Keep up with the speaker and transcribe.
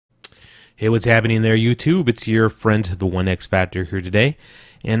Hey, what's happening there, YouTube? It's your friend, the One X Factor, here today,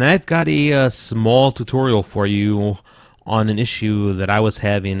 and I've got a small tutorial for you on an issue that I was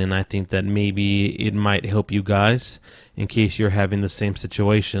having, and I think that maybe it might help you guys in case you're having the same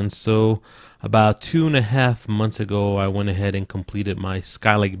situation. So, about 2.5 months ago, I went ahead and completed my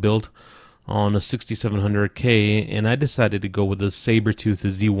Skylake build on a 6700K, and I decided to go with a Sabertooth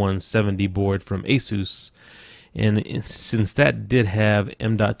Z170 board from ASUS. And since that did have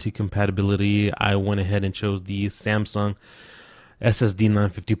M.2 compatibility, I went ahead and chose the Samsung SSD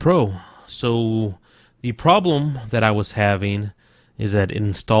 950 Pro. So the problem that I was having is that it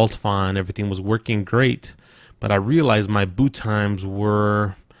installed fine, everything was working great, but I realized my boot times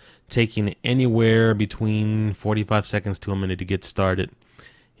were taking anywhere between 45 seconds to a minute to get started.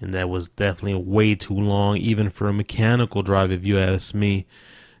 And that was definitely way too long, even for a mechanical drive, if you ask me.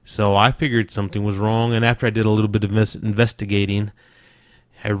 So I figured something was wrong, and after I did a little bit of investigating,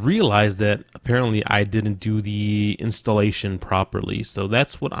 I realized that apparently I didn't do the installation properly. So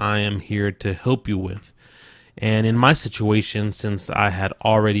that's what I am here to help you with. And in my situation, since I had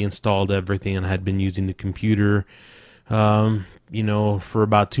already installed everything and had been using the computer, for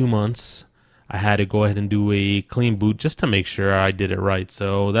about 2 months, I had to go ahead and do a clean boot just to make sure I did it right.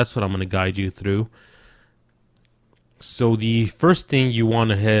 So that's what I'm going to guide you through. So the first thing you want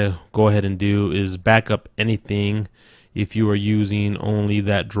to go ahead and do is back up anything. If you are using only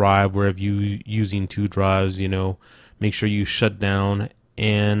that drive, or if you using 2 drives, make sure you shut down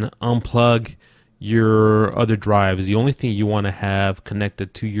and unplug your other drives. The only thing you want to have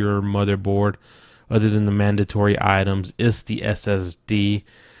connected to your motherboard, other than the mandatory items, is the SSD.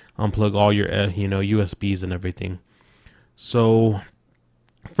 Unplug all your USBs and everything. So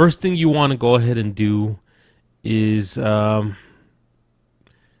first thing you want to go ahead and do is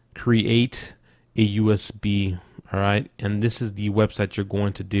create a USB. All right, and this is the website you're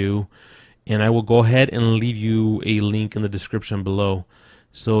going to do, and I will go ahead and leave you a link in the description below.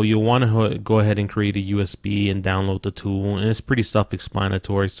 So you'll want to go ahead and create a USB and download the tool, and it's pretty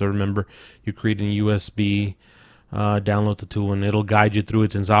self-explanatory. So remember, you're creating a USB, download the tool, and it'll guide you through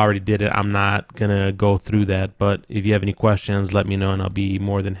it. Since I already did it, I'm not gonna go through that, but if you have any questions, let me know and I'll be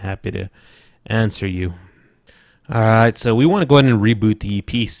more than happy to answer you. Alright, so we want to go ahead and reboot the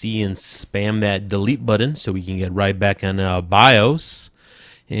PC and spam that delete button so we can get right back on BIOS.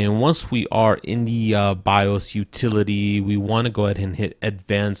 And once we are in the BIOS utility, we want to go ahead and hit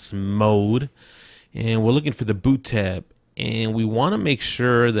advanced mode, and we're looking for the boot tab, and we want to make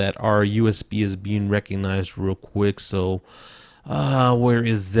sure that our USB is being recognized real quick. So where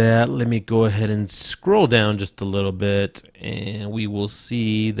is that? Let me go ahead and scroll down just a little bit, and we will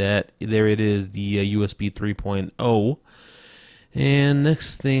see that there it is, the USB 3.0. And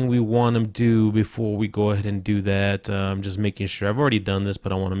next thing we want to do before we go ahead and do that, I'm just making sure, I've already done this,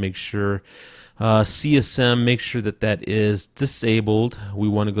 but I want to make sure CSM, make sure that that is disabled. We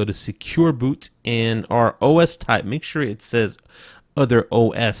want to go to secure boot, and our OS type, make sure it says other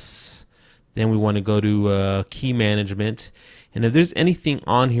OS. Then we want to go to key management, and if there's anything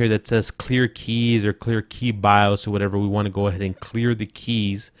on here that says clear keys or clear key BIOS or whatever, we want to go ahead and clear the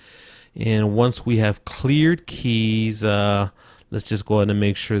keys. And once we have cleared keys, let's just go ahead and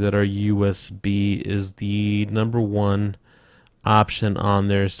make sure that our USB is the #1 option on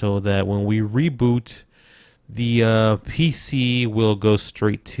there, so that when we reboot, the PC will go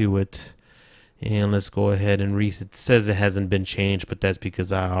straight to it. And let's go ahead and reset. It says it hasn't been changed, but that's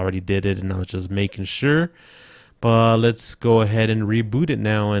because I already did it and I was just making sure. But let's go ahead and reboot it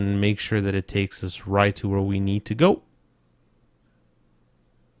now and make sure that it takes us right to where we need to go.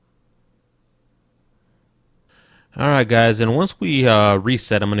 Alright guys, and once we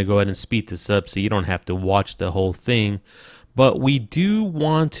reset, I'm going to go ahead and speed this up so you don't have to watch the whole thing. But we do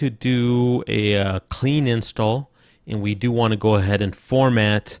want to do a clean install, and we do want to go ahead and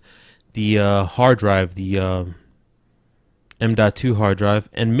format the hard drive, the M.2 hard drive,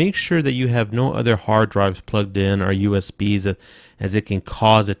 and make sure that you have no other hard drives plugged in or USBs, as it can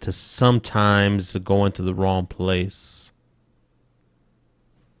cause it to sometimes go into the wrong place.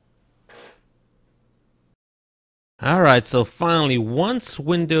 Alright, so finally, once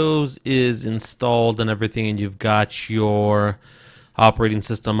Windows is installed and everything, and you've got your operating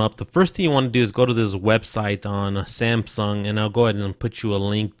system up, the first thing you want to do is go to this website on Samsung, and I'll go ahead and put you a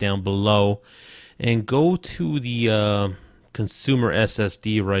link down below, and go to the consumer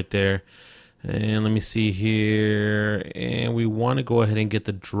SSD right there. And let me see here, and we want to go ahead and get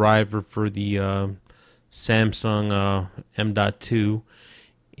the driver for the Samsung M.2.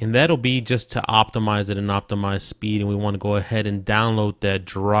 And that'll be just to optimize it and optimize speed. And we want to go ahead and download that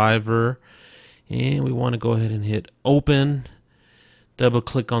driver. And we want to go ahead and hit open. Double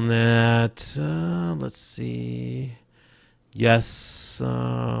click on that. Let's see. Yes.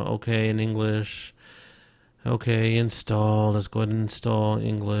 Okay, in English. Okay, install. Let's go ahead and install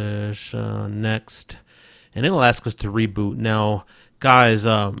English. Next. And it'll ask us to reboot. Now, guys,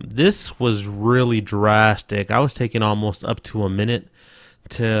 this was really drastic. I was taking almost up to a minute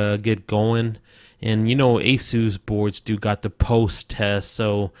to get going. And you know, ASUS boards do got the post test,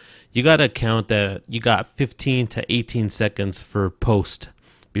 so you got to count that you got 15 to 18 seconds for post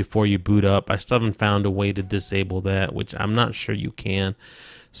before you boot up. I still haven't found a way to disable that, which I'm not sure you can.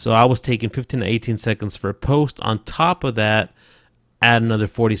 So I was taking 15 to 18 seconds for post. On top of that, add another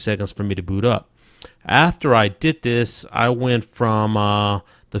 40 seconds for me to boot up. After I did this, I went from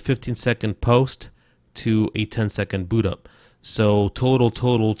the 15-second post to a 10-second boot up. So total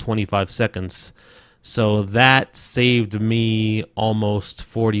 25 seconds. So that saved me almost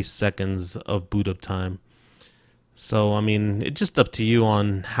 40 seconds of boot up time. So, I mean, it's just up to you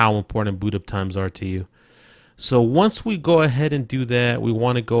on how important boot up times are to you. So once we go ahead and do that, we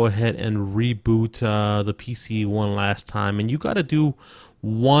want to go ahead and reboot the PC one last time. And you got to do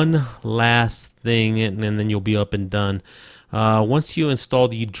one last thing, and then you'll be up and done. Once you install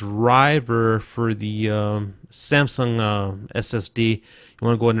the driver for the Samsung SSD, you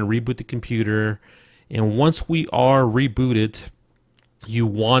want to go ahead and reboot the computer. And once we are rebooted, you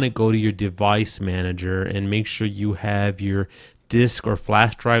want to go to your device manager and make sure you have your disk or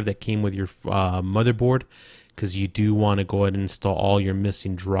flash drive that came with your motherboard, because you do want to go ahead and install all your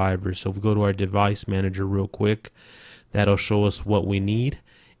missing drivers. So if we go to our device manager real quick, that'll show us what we need.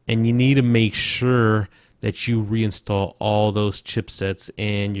 And you need to make sure that you reinstall all those chipsets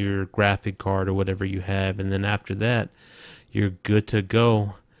and your graphic card or whatever you have. And then after that, you're good to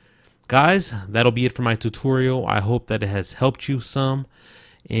go. Guys, that'll be it for my tutorial. I hope that it has helped you some.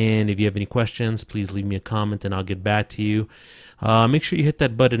 And if you have any questions, please leave me a comment and I'll get back to you. Make sure you hit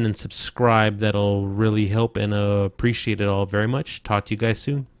that button and subscribe. That'll really help, and appreciate it all very much. Talk to you guys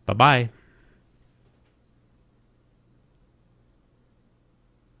soon. Bye-bye.